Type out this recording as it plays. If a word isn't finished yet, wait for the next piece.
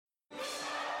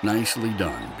Nicely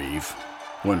done, Beef.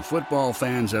 When football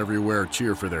fans everywhere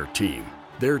cheer for their team,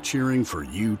 they're cheering for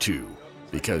you too,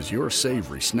 because your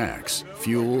savory snacks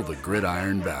fuel the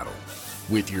gridiron battle.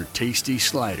 With your tasty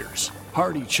sliders,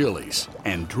 hearty chilies,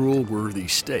 and drool-worthy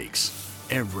steaks,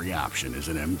 every option is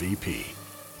an MVP.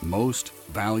 Most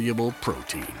valuable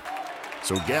protein.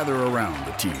 So gather around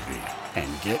the TV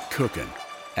and get cooking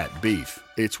at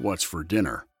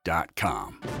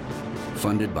BeefIt'sWhat'sForDinner.com.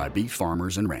 Funded by Beef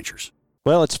Farmers and Ranchers.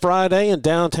 Well, it's Friday in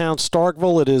downtown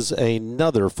Starkville. It is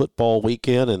another football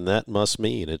weekend, and that must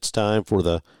mean it's time for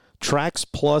the Tracks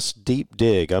Plus Deep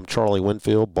Dig. I'm Charlie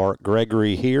Winfield, Bart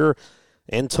Gregory here.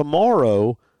 And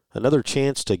tomorrow, another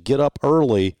chance to get up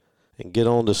early and get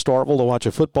on to Starkville to watch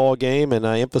a football game. And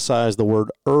I emphasize the word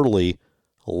early,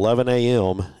 11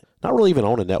 a.m. Not really even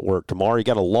on a network tomorrow. You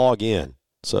got to log in.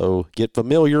 So get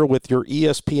familiar with your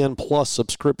ESPN Plus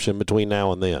subscription between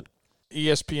now and then.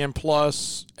 ESPN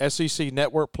Plus, SEC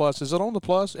Network Plus. Is it on the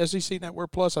Plus? SEC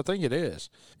Network Plus? I think it is.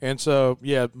 And so,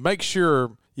 yeah, make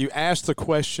sure you ask the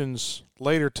questions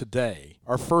later today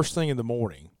or first thing in the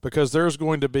morning, because there's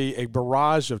going to be a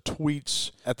barrage of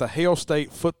tweets at the Hail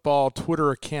State football Twitter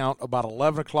account about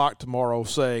 11 o'clock tomorrow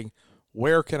saying,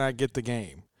 where can I get the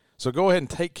game? So go ahead and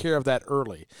take care of that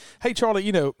early. Hey, Charlie,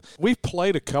 you know, we've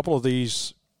played a couple of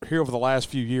these here over the last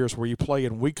few years where you play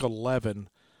in Week 11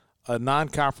 a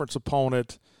non-conference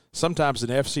opponent, sometimes an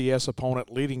FCS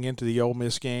opponent leading into the Ole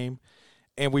Miss game,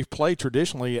 and we've played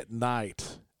traditionally at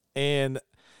night. And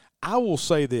I will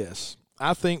say this.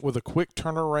 I think with a quick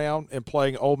turnaround and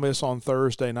playing Ole Miss on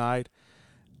Thursday night,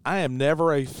 I am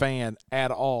never a fan at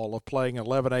all of playing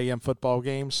 11 a.m. football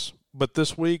games. But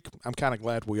this week, I'm kind of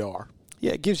glad we are.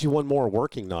 Yeah, it gives you one more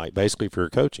working night, basically, for your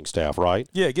coaching staff, right?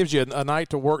 Yeah, it gives you a night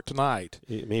to work tonight.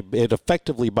 It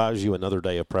effectively buys you another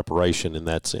day of preparation in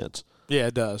that sense. Yeah,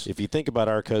 it does. If you think about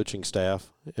our coaching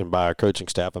staff, and by our coaching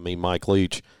staff, I mean Mike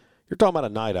Leach, you're talking about a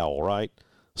night owl, right?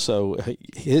 So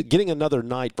getting another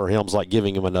night for him is like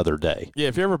giving him another day. Yeah,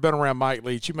 if you've ever been around Mike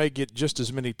Leach, you may get just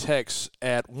as many texts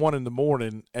at 1 in the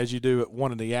morning as you do at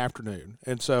 1 in the afternoon.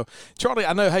 And so, Charlie,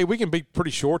 I know, hey, we can be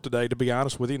pretty short today, to be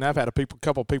honest with you. And I've had a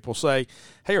couple people say,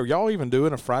 hey, are y'all even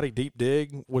doing a Friday deep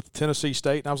dig with Tennessee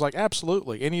State? And I was like,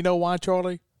 absolutely. And you know why,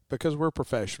 Charlie? Because we're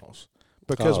professionals.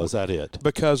 Is that it?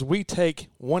 Because we take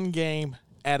one game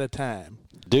at a time.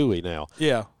 Do we now?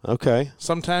 Yeah. Okay.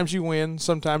 Sometimes you win,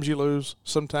 sometimes you lose,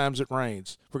 sometimes it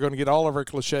rains. We're going to get all of our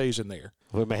cliches in there.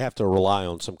 We may have to rely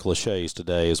on some cliches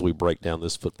today as we break down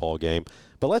this football game.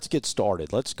 But let's get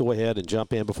started. Let's go ahead and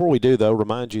jump in. Before we do, though,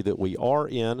 remind you that we are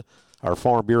in our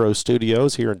Farm Bureau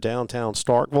studios here in downtown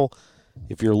Starkville.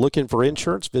 If you're looking for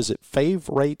insurance, visit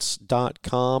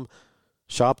favrates.com.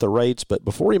 Shop the rates. But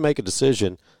before you make a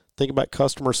decision, think about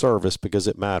customer service, because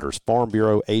it matters. Farm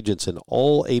Bureau agents in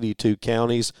all 82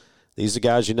 counties. These are the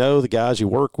guys you know, the guys you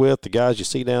work with, the guys you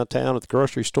see downtown at the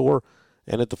grocery store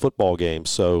and at the football games.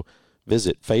 So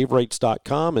visit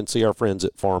favrates.com and see our friends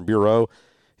at Farm Bureau.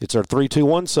 It's our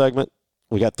 3-2-1 segment.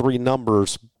 We got three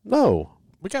numbers. No.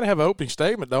 We got to have an opening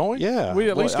statement, don't we? Yeah. We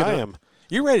at least I am.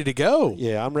 You ready to go?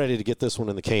 Yeah, I'm ready to get this one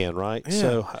in the can, right? Yeah.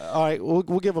 So, all right,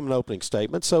 we'll give them an opening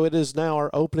statement. So it is now our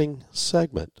opening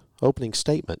statement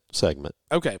segment.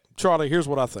 Okay, Charlie, here's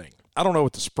what I think. I don't know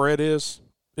what the spread is.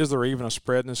 Is there even a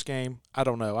spread in this game? I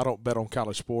don't know. I don't bet on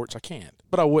college sports. I can't.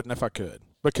 But I wouldn't if I could,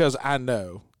 because I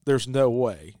know there's no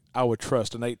way I would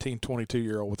trust an 18,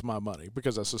 22-year-old with my money,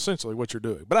 because that's essentially what you're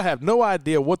doing. But I have no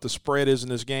idea what the spread is in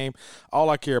this game. All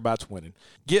I care about is winning.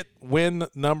 Get win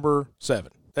number 7.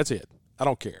 That's it. I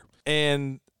don't care.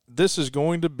 And this is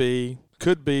going to be,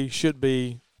 could be, should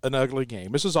be an ugly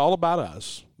game. This is all about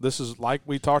us. This is like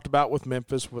we talked about with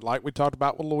Memphis, like we talked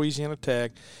about with Louisiana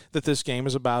Tech, that this game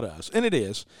is about us. And it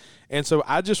is. And so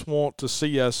I just want to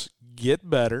see us get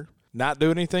better, not do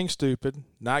anything stupid,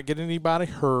 not get anybody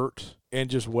hurt, and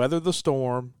just weather the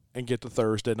storm and get to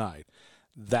Thursday night.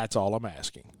 That's all I'm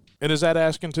asking. And is that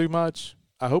asking too much?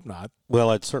 I hope not. Well,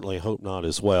 I'd certainly hope not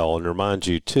as well. And remind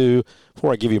you, too,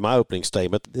 before I give you my opening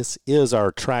statement, this is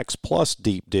our Tracks Plus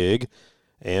Deep Dig.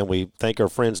 And we thank our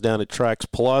friends down at Tracks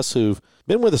Plus who've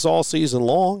been with us all season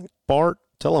long. Bart,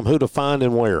 tell them who to find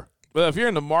and where. Well, if you're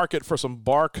in the market for some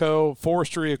Barco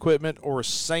forestry equipment or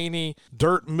Saney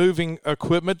dirt-moving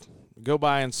equipment, go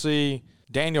by and see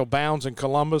Daniel Bounds in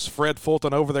Columbus, Fred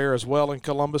Fulton over there as well in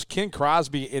Columbus, Ken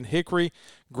Crosby in Hickory,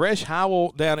 Gresh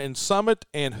Howell down in Summit,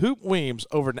 and Hoop Weems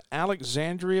over in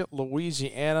Alexandria,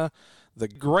 Louisiana. The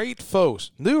great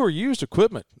folks, new or used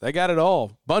equipment, they got it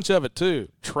all. Bunch of it, too.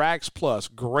 Tracks Plus,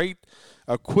 great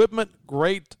equipment,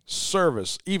 great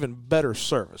service, even better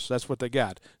service. That's what they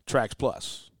got, Tracks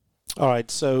Plus. All right,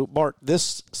 so, Bart,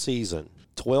 this season,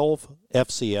 12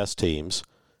 FCS teams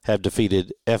have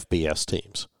defeated FBS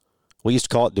teams. We used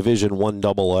to call it Division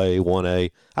 1AA,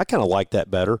 1A. I kind of like that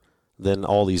better than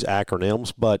all these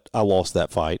acronyms, but I lost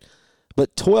that fight.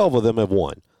 But 12 of them have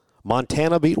won.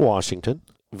 Montana beat Washington.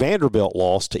 Vanderbilt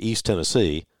lost to East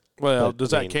Tennessee. Well, does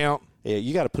that count? Yeah,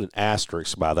 you got to put an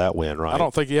asterisk by that win, right? I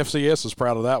don't think the FCS is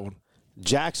proud of that one.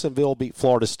 Jacksonville beat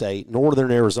Florida State.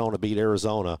 Northern Arizona beat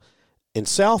Arizona. And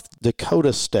South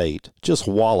Dakota State just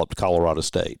walloped Colorado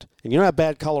State. And you know how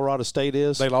bad Colorado State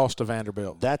is? They lost to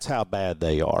Vanderbilt. That's how bad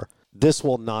they are. This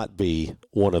will not be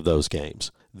one of those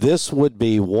games. This would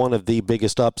be one of the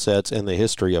biggest upsets in the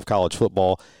history of college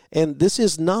football. And this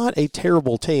is not a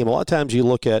terrible team. A lot of times you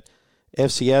look at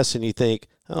FCS and you think,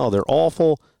 oh, they're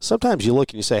awful. Sometimes you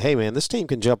look and you say, hey, man, this team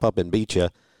can jump up and beat you.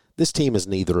 This team is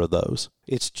neither of those.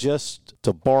 It's just,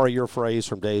 to borrow your phrase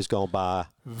from days gone by,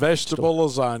 vegetable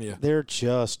lasagna. They're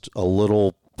just a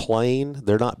little plain.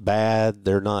 They're not bad.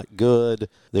 They're not good.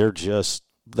 They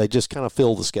just kind of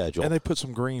fill the schedule. And they put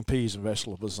some green peas in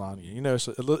vegetable lasagna. You know,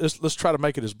 so let's try to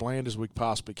make it as bland as we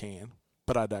possibly can.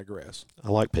 But I digress. I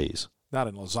like peas. Not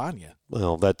in lasagna.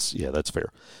 Well, that's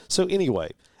fair. So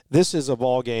anyway, this is a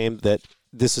ball game that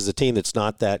this is a team that's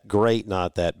not that great,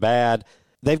 not that bad.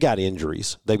 They've got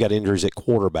injuries. They've got injuries at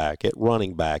quarterback, at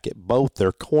running back, at both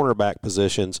their cornerback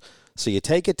positions. So you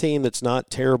take a team that's not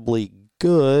terribly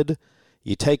good,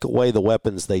 you take away the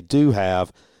weapons they do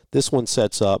have. This one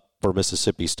sets up for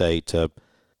Mississippi State to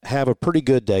have a pretty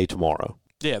good day tomorrow.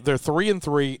 Yeah, they're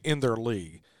 3-3 in their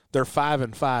league. They're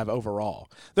 5-5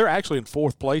 overall. They're actually in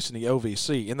fourth place in the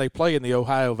OVC, and they play in the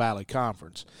Ohio Valley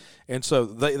Conference. And so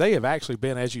they have actually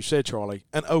been, as you said, Charlie,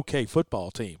 an okay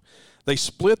football team. They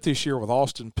split this year with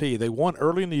Austin Peay. They won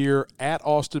early in the year at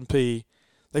Austin Peay.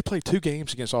 They played 2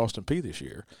 games against Austin Peay this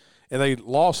year. And they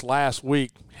lost last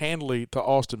week handily to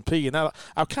Austin Peay. And now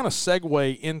I'll kind of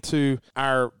segue into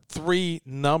our 3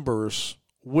 numbers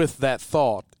with that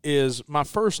thought. Is my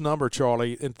first number,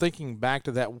 Charlie, in thinking back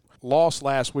to that loss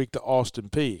last week to Austin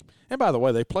Peay. And by the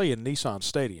way, they play in Nissan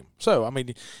Stadium. So, I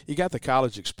mean, you got the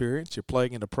college experience. You're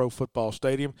playing in a pro football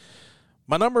stadium.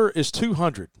 My number is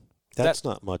 200. That's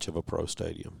not much of a pro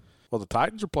stadium. Well, the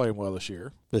Titans are playing well this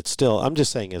year. But still, I'm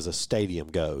just saying as a stadium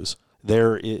goes,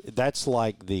 that's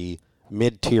like the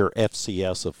mid-tier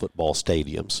FCS of football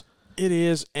stadiums. It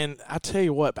is, and I tell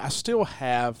you what, I still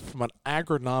have, from an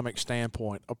agronomic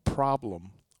standpoint, a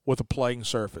problem with a playing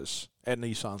surface at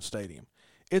Nissan Stadium.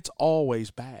 It's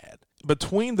always bad.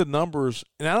 Between the numbers,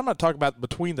 and I'm not talking about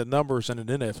between the numbers in an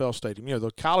NFL stadium. You know,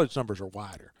 the college numbers are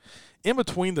wider. In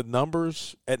between the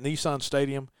numbers at Nissan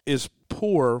Stadium is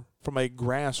poor from a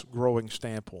grass-growing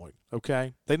standpoint,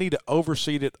 okay? They need to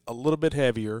overseed it a little bit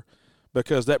heavier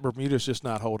because that Bermuda's just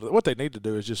not holding. What they need to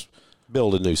do is just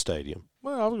build a new stadium.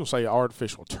 Well, I was going to say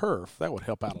artificial turf. That would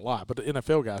help out a lot, but the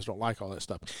NFL guys don't like all that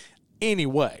stuff.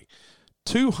 Anyway,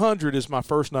 200 is my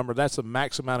first number. That's the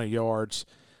max amount of yards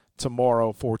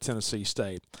tomorrow for Tennessee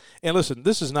State. And listen,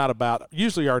 this is not about –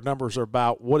 usually our numbers are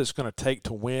about what it's going to take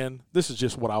to win. This is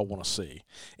just what I want to see.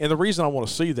 And the reason I want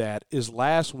to see that is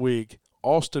last week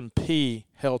Austin Peay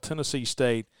held Tennessee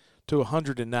State to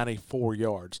 194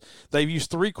 yards. They've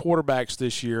used 3 quarterbacks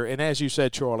this year, and as you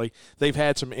said, Charlie, they've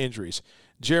had some injuries.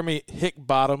 Jeremy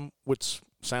Hickbottom, which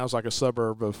sounds like a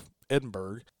suburb of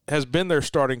Edinburgh, has been their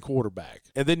starting quarterback.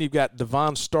 And then you've got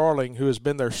Devon Starling, who has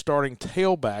been their starting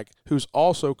tailback, who's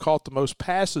also caught the most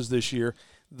passes this year.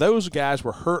 Those guys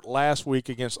were hurt last week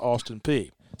against Austin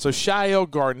Peay. So Shael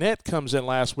Garnett comes in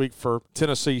last week for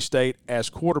Tennessee State as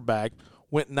quarterback,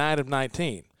 went 9 of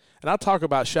 19. And I'll talk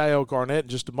about Shael Garnett in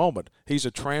just a moment. He's a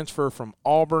transfer from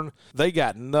Auburn. They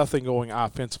got nothing going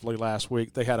offensively last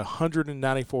week. They had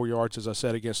 194 yards, as I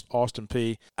said, against Austin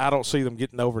Peay. I don't see them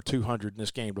getting over 200 in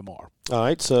this game tomorrow. All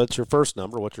right, so that's your first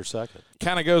number. What's your second?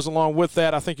 Kind of goes along with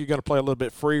that. I think you're going to play a little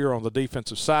bit freer on the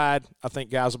defensive side. I think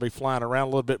guys will be flying around a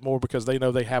little bit more because they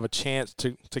know they have a chance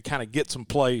to kind of get some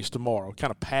plays tomorrow,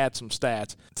 kind of pad some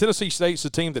stats. Tennessee State's the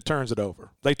team that turns it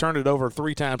over. They turned it over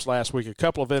 3 times last week, a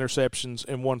couple of interceptions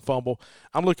and 1 fumble.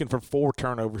 I'm looking for 4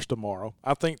 turnovers tomorrow.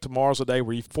 I think tomorrow's a day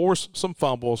where you force some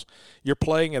fumbles. You're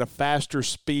playing at a faster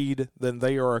speed than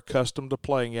they are accustomed to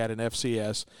playing at in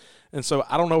FCS. And so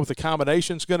I don't know what the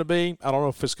combination's going to be. I don't know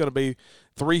if it's going to be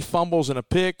 3 fumbles and a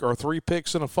pick or 3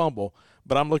 picks and a fumble,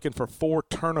 but I'm looking for 4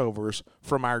 turnovers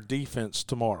from our defense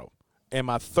tomorrow. And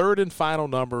my third and final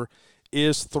number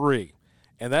is 3,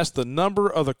 and that's the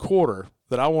number of the quarter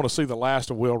that I want to see the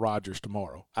last of Will Rogers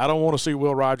tomorrow. I don't want to see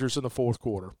Will Rogers in the fourth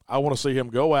quarter. I want to see him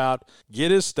go out,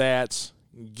 get his stats,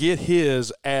 get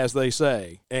his, as they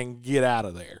say, and get out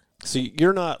of there. See,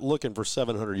 you're not looking for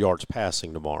 700 yards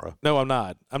passing tomorrow. No, I'm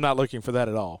not. I'm not looking for that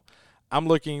at all. I'm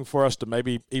looking for us to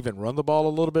maybe even run the ball a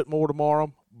little bit more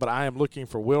tomorrow, but I am looking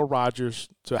for Will Rogers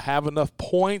to have enough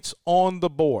points on the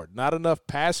board, not enough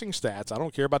passing stats. I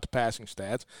don't care about the passing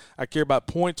stats. I care about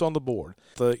points on the board.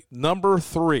 The number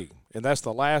 3, and that's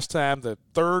the last time, the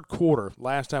third quarter,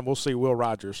 last time we'll see Will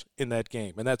Rogers in that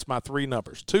game. And that's my 3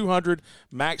 numbers. 200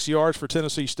 max yards for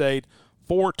Tennessee State,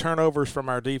 4 turnovers from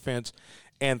our defense,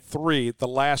 and 3, the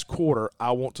last quarter,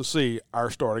 I want to see our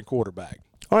starting quarterback.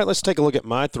 All right, let's take a look at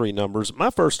my 3 numbers.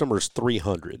 My first number is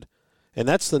 300, and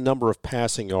that's the number of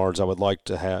passing yards I would like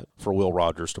to have for Will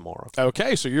Rogers tomorrow.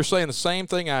 Okay, so you're saying the same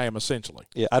thing I am essentially.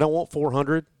 Yeah, I don't want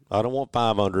 400. I don't want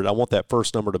 500. I want that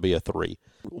first number to be a 3.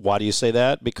 Why do you say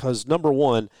that? Because, number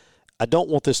one, I don't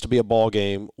want this to be a ball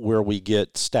game where we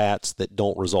get stats that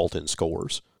don't result in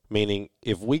scores. Meaning,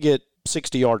 if we get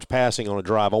 60 yards passing on a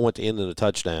drive, I want to end in a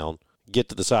touchdown, get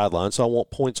to the sideline, so I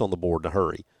want points on the board in a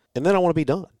hurry. And then I want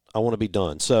to be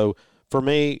done. So, for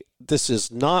me, this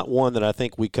is not one that I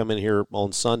think we come in here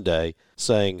on Sunday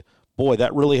saying, boy,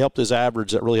 that really helped his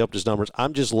average, that really helped his numbers.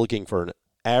 I'm just looking for an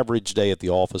average day at the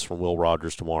office from Will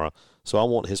Rogers tomorrow, so I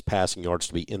want his passing yards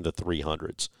to be in the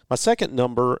 300s. My second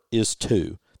number is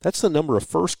 2. That's the number of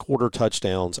first-quarter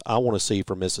touchdowns I want to see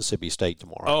from Mississippi State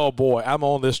tomorrow. Oh, boy, I'm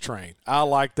on this train. I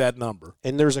like that number.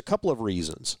 And there's a couple of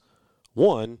reasons.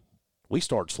 One, we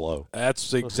start slow.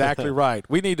 That's exactly right.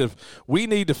 We need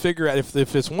to figure out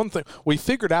if it's one thing. We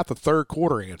figured out the third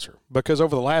quarter answer because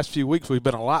over the last few weeks we've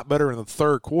been a lot better in the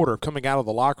third quarter coming out of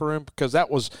the locker room because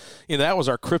that was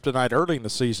our kryptonite early in the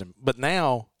season. But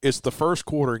now it's the first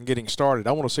quarter and getting started.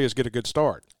 I want to see us get a good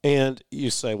start. And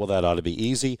you say, well, that ought to be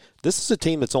easy. This is a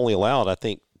team that's only allowed, I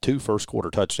think, 2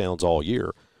 first-quarter touchdowns all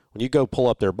year. When you go pull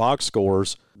up their box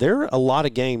scores, there are a lot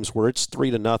of games where it's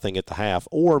 3-0 at the half,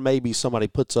 or maybe somebody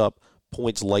puts up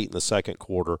points late in the second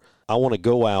quarter. I want to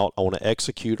go out, I want to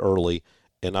execute early,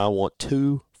 and I want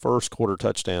 2 first-quarter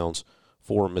touchdowns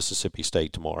for Mississippi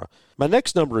State tomorrow. My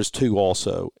next number is 2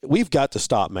 also. We've got to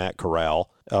stop Matt Corral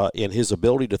in his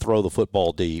ability to throw the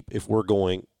football deep if we're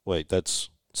going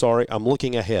 – sorry, I'm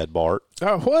looking ahead, Bart.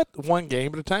 What? One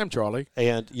game at a time, Charlie.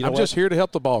 And I'm just here to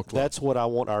help the ball club. That's what I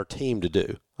want our team to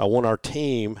do. I want our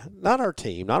team, not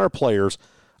our players,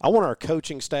 I want our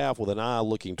coaching staff with an eye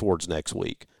looking towards next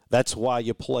week. That's why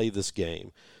you play this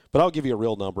game. But I'll give you a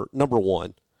real number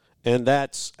 1, and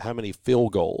that's how many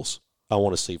field goals I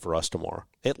want to see for us tomorrow.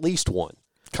 At least 1.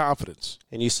 Confidence.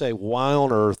 And you say, why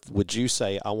on earth would you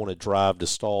say I want to drive to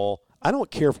stall? I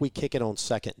don't care if we kick it on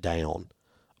second down,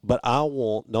 but I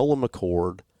want Nolan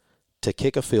McCord to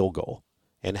kick a field goal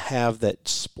and have that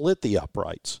split the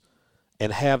uprights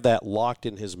and have that locked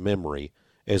in his memory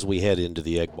as we head into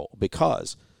the Egg Bowl.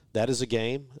 Because that is a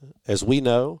game, as we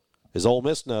know, as Ole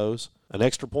Miss knows, an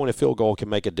extra point of field goal can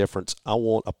make a difference. I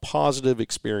want a positive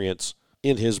experience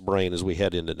in his brain as we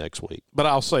head into next week. But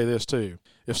I'll say this, too.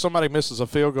 If somebody misses a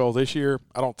field goal this year,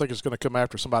 I don't think it's going to come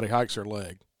after somebody hikes their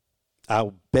leg.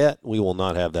 I'll bet we will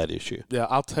not have that issue. Yeah,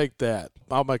 I'll take that.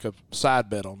 I'll make a side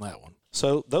bet on that one.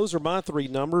 So those are my 3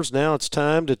 numbers. Now it's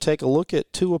time to take a look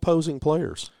at 2 opposing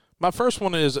players. My first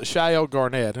one is Shael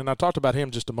Garnett, and I talked about him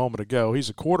just a moment ago. He's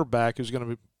a quarterback who's going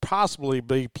to possibly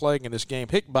be playing in this game.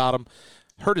 Hickbottom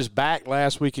hurt his back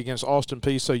last week against Austin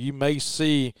Peay, so you may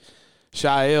see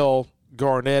Shael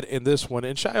Garnett in this one.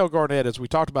 And Shael Garnett, as we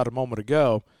talked about a moment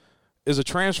ago, is a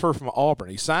transfer from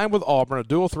Auburn. He signed with Auburn, a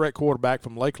dual-threat quarterback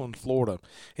from Lakeland, Florida.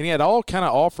 And he had all kind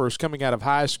of offers coming out of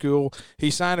high school.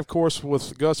 He signed, of course,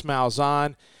 with Gus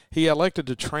Malzahn. He elected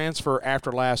to transfer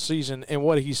after last season, and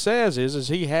what he says is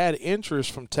he had interest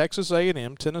from Texas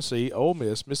A&M, Tennessee, Ole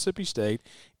Miss, Mississippi State,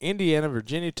 Indiana,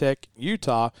 Virginia Tech,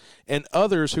 Utah, and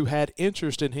others who had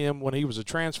interest in him when he was a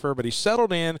transfer, but he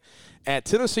settled in at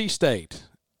Tennessee State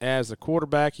as the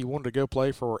quarterback. He wanted to go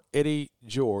play for Eddie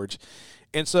George.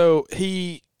 And so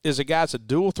he is a guy that's a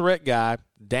dual-threat guy,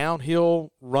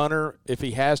 downhill runner if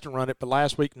he has to run it, but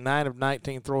last week 9 of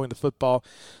 19 throwing the football.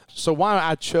 So why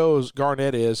I chose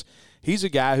Garnett is he's a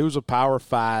guy who's a Power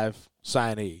 5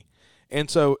 signee. And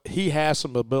so he has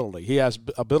some ability. He has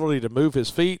ability to move his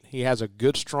feet. He has a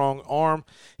good, strong arm.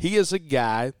 He is a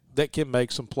guy that can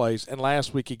make some plays. And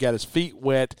last week he got his feet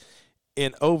wet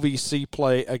in OVC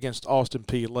play against Austin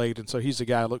Peay late, and so he's the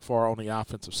guy I look for on the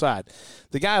offensive side.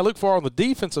 The guy I look for on the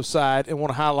defensive side and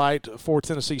want to highlight for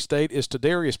Tennessee State is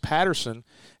Tadarius Patterson.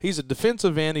 He's a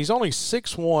defensive end. He's only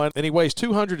 6'1", and he weighs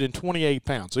 228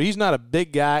 pounds. So he's not a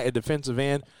big guy at defensive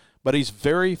end, but he's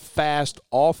very fast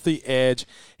off the edge.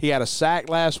 He had a sack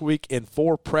last week in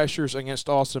 4 pressures against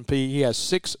Austin Peay. He has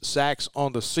 6 sacks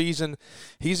on the season.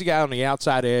 He's a guy on the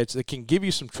outside edge that can give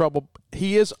you some trouble.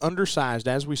 He is undersized,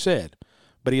 as we said,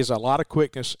 but he has a lot of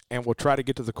quickness and will try to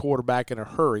get to the quarterback in a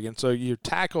hurry. And so your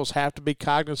tackles have to be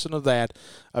cognizant of that,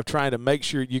 of trying to make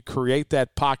sure you create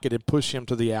that pocket and push him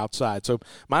to the outside. So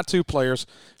my two players,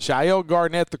 Shael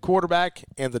Garnett, the quarterback,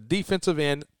 and the defensive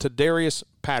end, Tadarius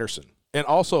Patterson. And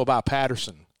also about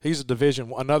Patterson, he's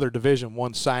another Division I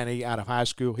signee out of high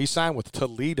school. He signed with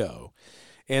Toledo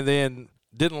and then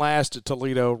didn't last at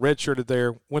Toledo, redshirted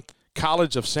there, went to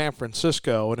College of San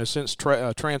Francisco, and has since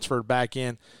transferred back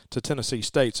in to Tennessee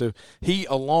State. So he,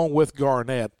 along with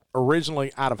Garnett,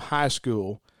 originally out of high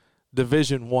school,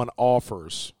 Division I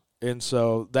offers. And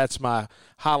so that's my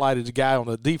highlighted guy on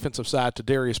the defensive side,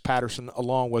 Tadarius Patterson,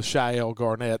 along with Shael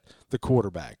Garnett, the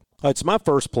quarterback. It's my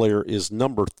first player is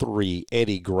number 3,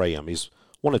 Eddie Graham. He's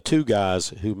one of two guys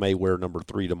who may wear number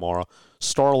 3 tomorrow.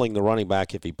 Starling, the running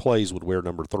back, if he plays, would wear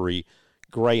number 3.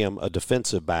 Graham, a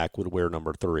defensive back, would wear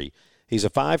number 3. He's a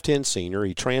 5'10 senior.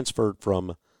 He transferred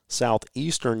from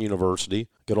Southeastern University,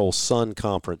 good old Sun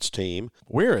Conference team.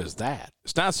 Where is that?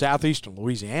 It's not Southeastern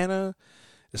Louisiana.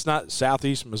 It's not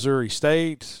Southeastern Missouri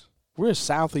State. Where is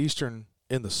Southeastern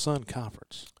in the Sun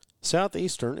Conference?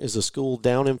 Southeastern is a school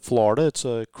down in Florida. It's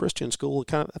a Christian school,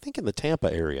 kind of, I think in the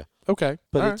Tampa area. Okay.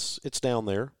 But it's down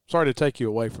there. Sorry to take you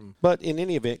away from. But in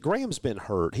any event, Graham's been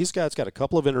hurt. He's got a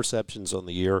couple of interceptions on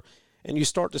the year. And you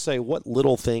start to say what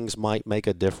little things might make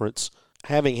a difference.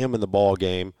 Having him in the ball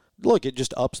game, look, it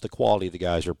just ups the quality of the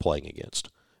guys you're playing against.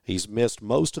 He's missed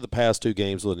most of the past 2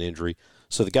 games with an injury.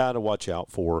 So the guy to watch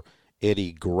out for,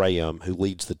 Eddie Graham, who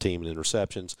leads the team in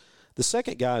interceptions. The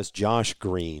second guy is Josh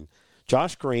Green.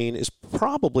 Josh Green is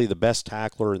probably the best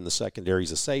tackler in the secondary.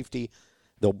 He's a safety.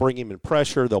 They'll bring him in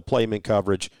pressure. They'll play him in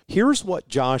coverage. Here's what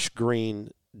Josh Green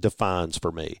defines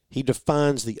for me. He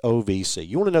defines the OVC.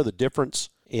 You want to know the difference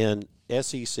in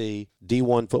SEC,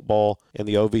 D1 football, and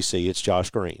the OVC? It's Josh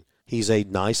Green. He's a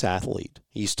nice athlete.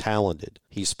 He's talented.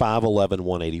 He's 5'11",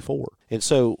 184. And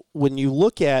so when you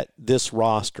look at this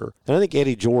roster, and I think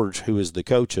Eddie George, who is the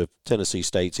coach of Tennessee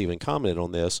State's even commented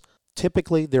on this,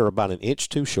 typically they're about an inch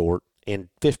too short and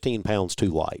 15 pounds too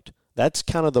light. That's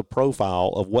kind of the profile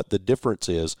of what the difference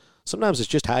is. Sometimes it's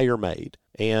just how you're made.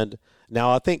 And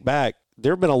now I think back,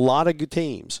 there have been a lot of good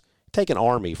teams. Take an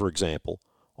Army, for example.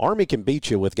 Army can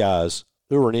beat you with guys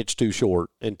who are an inch too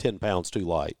short and 10 pounds too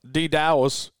light. D.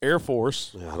 Dallas, Air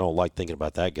Force. I don't like thinking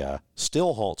about that guy.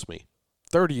 Still haunts me.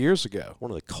 30 years ago. One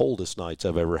of the coldest nights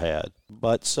I've ever had.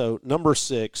 But so number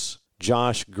 6,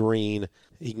 Josh Green.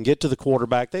 He can get to the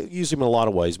quarterback. They use him in a lot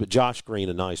of ways, but Josh Green,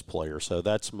 a nice player. So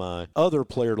that's my other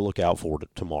player to look out for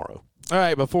tomorrow. All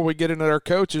right, before we get into our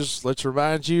coaches, let's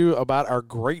remind you about our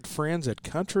great friends at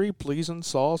Country Pleasin'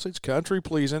 Sausage. Country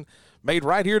Pleasin', made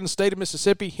right here in the state of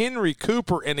Mississippi. Henry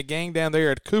Cooper and the gang down there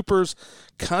at Cooper's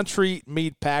Country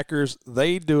Meat Packers,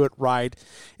 they do it right.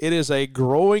 It is a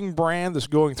growing brand that's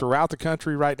going throughout the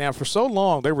country right now. For so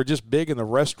long, they were just big in the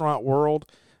restaurant world,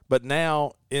 but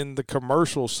now in the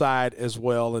commercial side as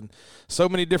well. And so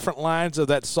many different lines of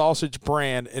that sausage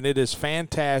brand, and it is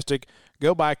fantastic.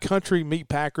 Go by Country Meat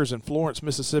Packers in Florence,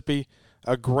 Mississippi.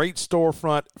 A great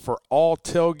storefront for all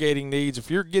tailgating needs.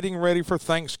 If you're getting ready for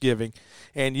Thanksgiving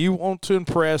and you want to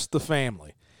impress the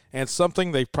family and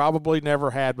something they've probably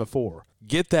never had before,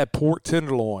 get that pork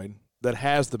tenderloin that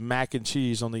has the mac and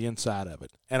cheese on the inside of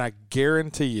it. And I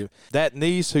guarantee you, that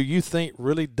niece who you think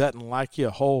really doesn't like you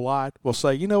a whole lot will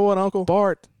say, you know what, Uncle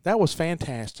Bart, that was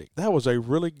fantastic. That was a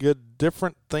really good,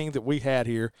 different thing that we had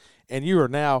here, and you are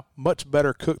now much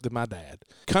better cooked than my dad.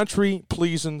 Country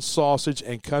Pleasin' Sausage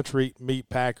and Country Meat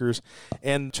Packers.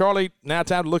 And, Charlie, now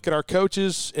time to look at our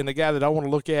coaches, and the guy that I want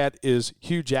to look at is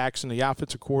Hugh Jackson, the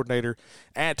offensive coordinator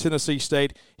at Tennessee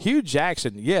State. Hugh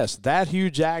Jackson, yes, that Hugh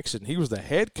Jackson, he was the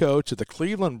head coach of the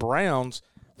Cleveland Browns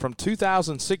from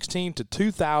 2016 to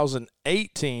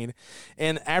 2018.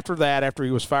 And after that, after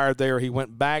he was fired there, he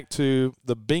went back to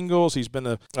the Bengals. He's been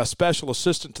a special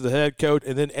assistant to the head coach,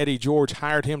 and then Eddie George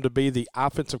hired him to be the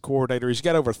offensive coordinator. He's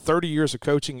got over 30 years of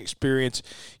coaching experience.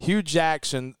 Hugh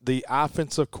Jackson, the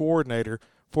offensive coordinator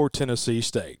for Tennessee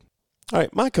State. All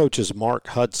right, my coach is Mark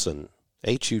Hudson,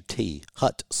 H-U-T,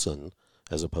 Hudson,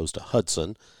 as opposed to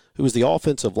Hudson, who is the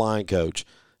offensive line coach.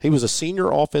 He was a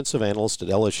senior offensive analyst at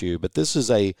LSU, but this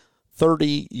is a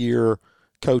 30-year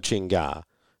coaching guy.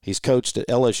 He's coached at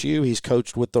LSU. He's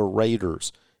coached with the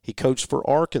Raiders. He coached for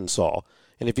Arkansas.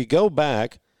 And if you go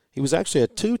back, he was actually a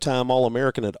 2-time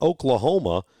All-American at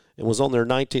Oklahoma and was on their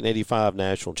 1985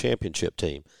 national championship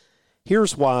team.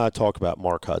 Here's why I talk about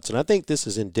Mark Hudson. I think this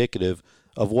is indicative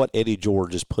of what Eddie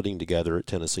George is putting together at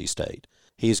Tennessee State.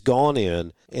 He's gone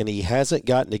in, and he hasn't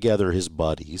gotten together his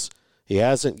buddies. He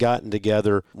hasn't gotten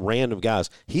together random guys.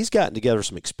 He's gotten together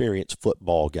some experienced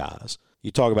football guys.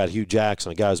 You talk about Hugh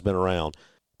Jackson, a guy who's been around.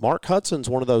 Mark Hudson's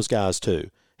one of those guys too.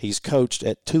 He's coached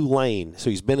at Tulane, so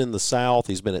he's been in the South.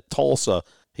 He's been at Tulsa.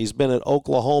 He's been at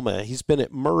Oklahoma. He's been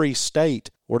at Murray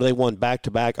State, where they won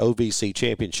back-to-back OVC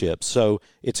championships. So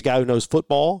it's a guy who knows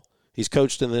football. He's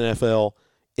coached in the NFL.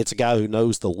 It's a guy who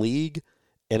knows the league,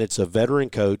 and it's a veteran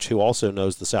coach who also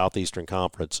knows the Southeastern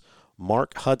Conference.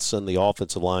 Mark Hudson, the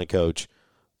offensive line coach,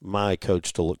 my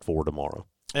coach to look for tomorrow.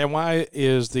 And why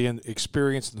is the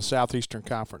experience in the Southeastern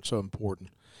Conference so important?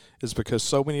 It's because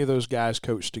so many of those guys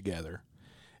coach together.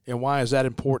 And why is that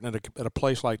important at a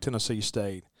place like Tennessee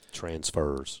State?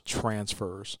 Transfers.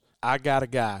 I got a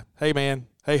guy. Hey, man.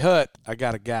 Hey, Hut, I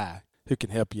got a guy who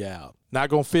can help you out. Not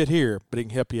going to fit here, but he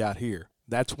can help you out here.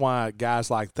 That's why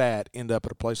guys like that end up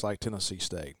at a place like Tennessee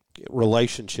State.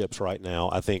 Relationships right now,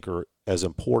 I think, are as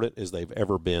important as they've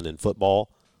ever been in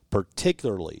football,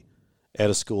 particularly at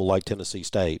a school like Tennessee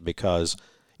State, because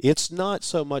it's not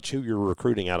so much who you're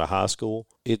recruiting out of high school,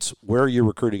 it's where you're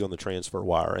recruiting on the transfer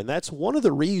wire. And that's one of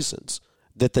the reasons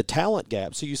that the talent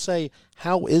gap. So you say,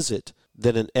 how is it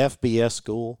that an FBS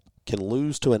school can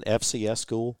lose to an FCS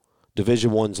school,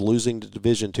 Division I's losing to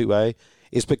Division IIA?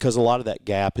 It's because a lot of that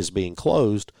gap is being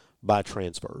closed by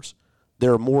transfers.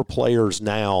 There are more players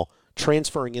now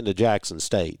transferring into Jackson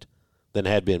State than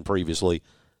had been previously.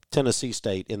 Tennessee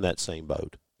State in that same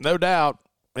boat. No doubt.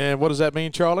 And what does that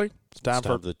mean, Charlie? It's time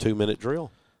for the 2-minute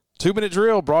drill. 2-minute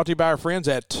drill brought to you by our friends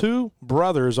at Two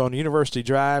Brothers on University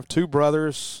Drive. Two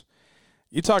Brothers.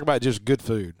 You talk about just good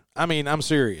food. I mean, I'm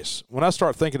serious. When I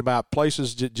start thinking about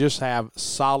places that just have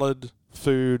solid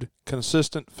food,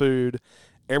 consistent food,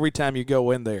 every time you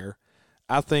go in there,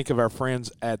 I think of our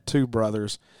friends at Two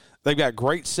Brothers. They've got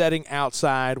great setting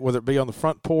outside, whether it be on the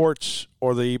front porch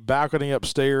or the balcony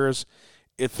upstairs.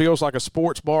 It feels like a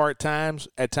sports bar at times.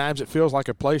 At times it feels like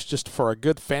a place just for a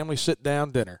good family sit-down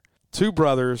dinner. Two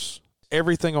Brothers,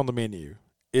 everything on the menu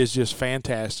is just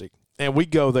fantastic. And we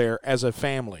go there as a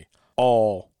family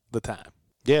all the time.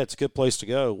 Yeah, it's a good place to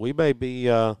go. We may be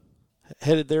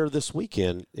headed there this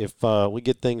weekend. If we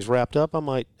get things wrapped up, I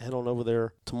might head on over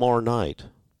there tomorrow night.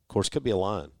 Of course, could be a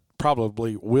line.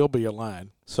 Probably will be a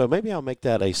line. So maybe I'll make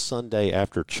that a Sunday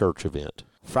after church event.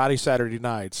 Friday, Saturday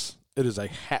nights. It is a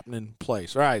happening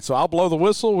place. All right, so I'll blow the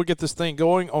whistle. We'll get this thing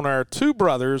going on our Two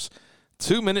Brothers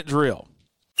 2-minute drill.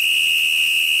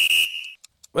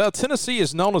 Well, Tennessee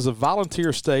is known as a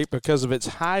volunteer state because of its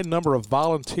high number of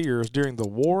volunteers during the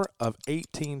War of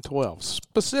 1812,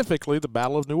 specifically the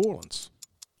Battle of New Orleans.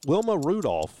 Wilma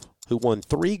Rudolph, who won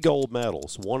 3 gold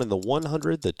medals, one in the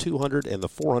 100, the 200, and the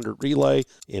 400 relay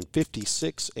in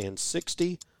 56 and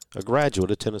 60, a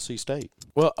graduate of Tennessee State.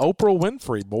 Well, Oprah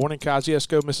Winfrey, born in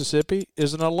Kosciuszko, Mississippi,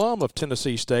 is an alum of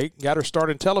Tennessee State, got her start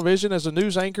in television as a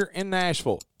news anchor in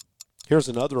Nashville. Here's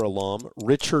another alum,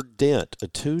 Richard Dent, a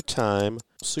 2-time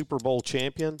Super Bowl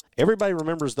champion. Everybody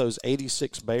remembers those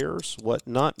 86 Bears. What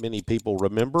not many people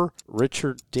remember,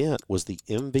 Richard Dent was the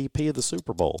MVP of the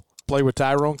Super Bowl. Played with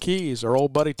Tyrone Keys, our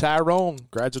old buddy Tyrone,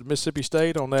 graduate of Mississippi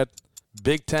State on that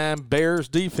big-time Bears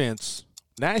defense.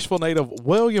 Nashville native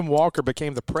William Walker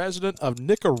became the president of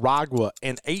Nicaragua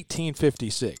in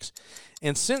 1856.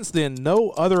 And since then, no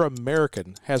other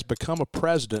American has become a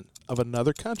president of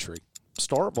another country.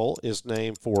 Starkville is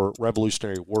named for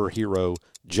Revolutionary War hero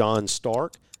John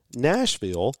Stark.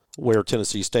 Nashville, where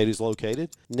Tennessee State is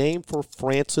located, named for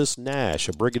Francis Nash,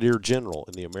 a brigadier general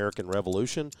in the American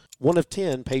Revolution, one of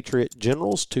 10 Patriot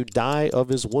generals to die of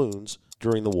his wounds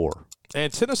during the war.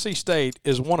 And Tennessee State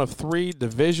is one of 3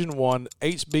 Division I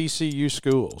HBCU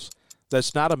schools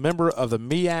that's not a member of the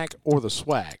MEAC or the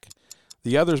SWAC.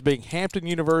 The others being Hampton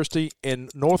University and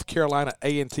North Carolina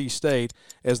A&T State,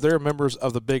 as they're members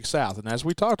of the Big South. And as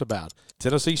we talked about,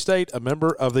 Tennessee State, a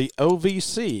member of the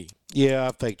OVC. Yeah,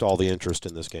 I've faked all the interest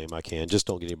in this game I can. Just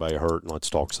don't get anybody hurt, and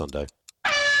let's talk Sunday.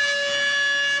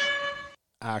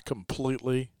 I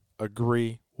completely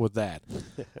agree with that.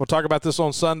 We'll talk about this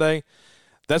on Sunday.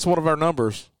 That's one of our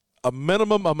numbers. A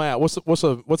minimum amount.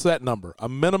 What's that number? A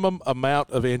minimum amount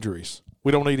of injuries.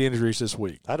 We don't need injuries this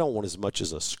week. I don't want as much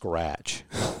as a scratch.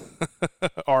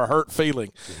 Or a hurt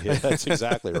feeling. Yeah, that's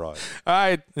exactly right. All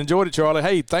right. Enjoyed it, Charlie.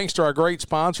 Hey, thanks to our great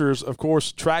sponsors, of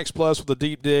course, Trax Plus with the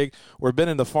Deep Dig. We've been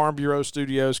in the Farm Bureau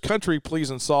studios, Country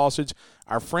Pleasing Sausage,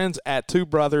 our friends at Two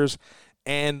Brothers,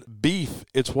 and beef.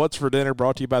 It's What's for Dinner,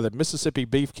 brought to you by the Mississippi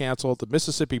Beef Council, the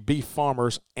Mississippi Beef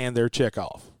Farmers, and their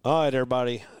checkoff. All right,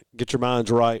 everybody, get your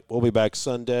minds right. We'll be back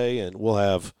Sunday, and we'll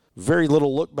have very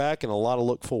little look back and a lot of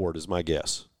look forward is my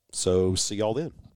guess. So see y'all then.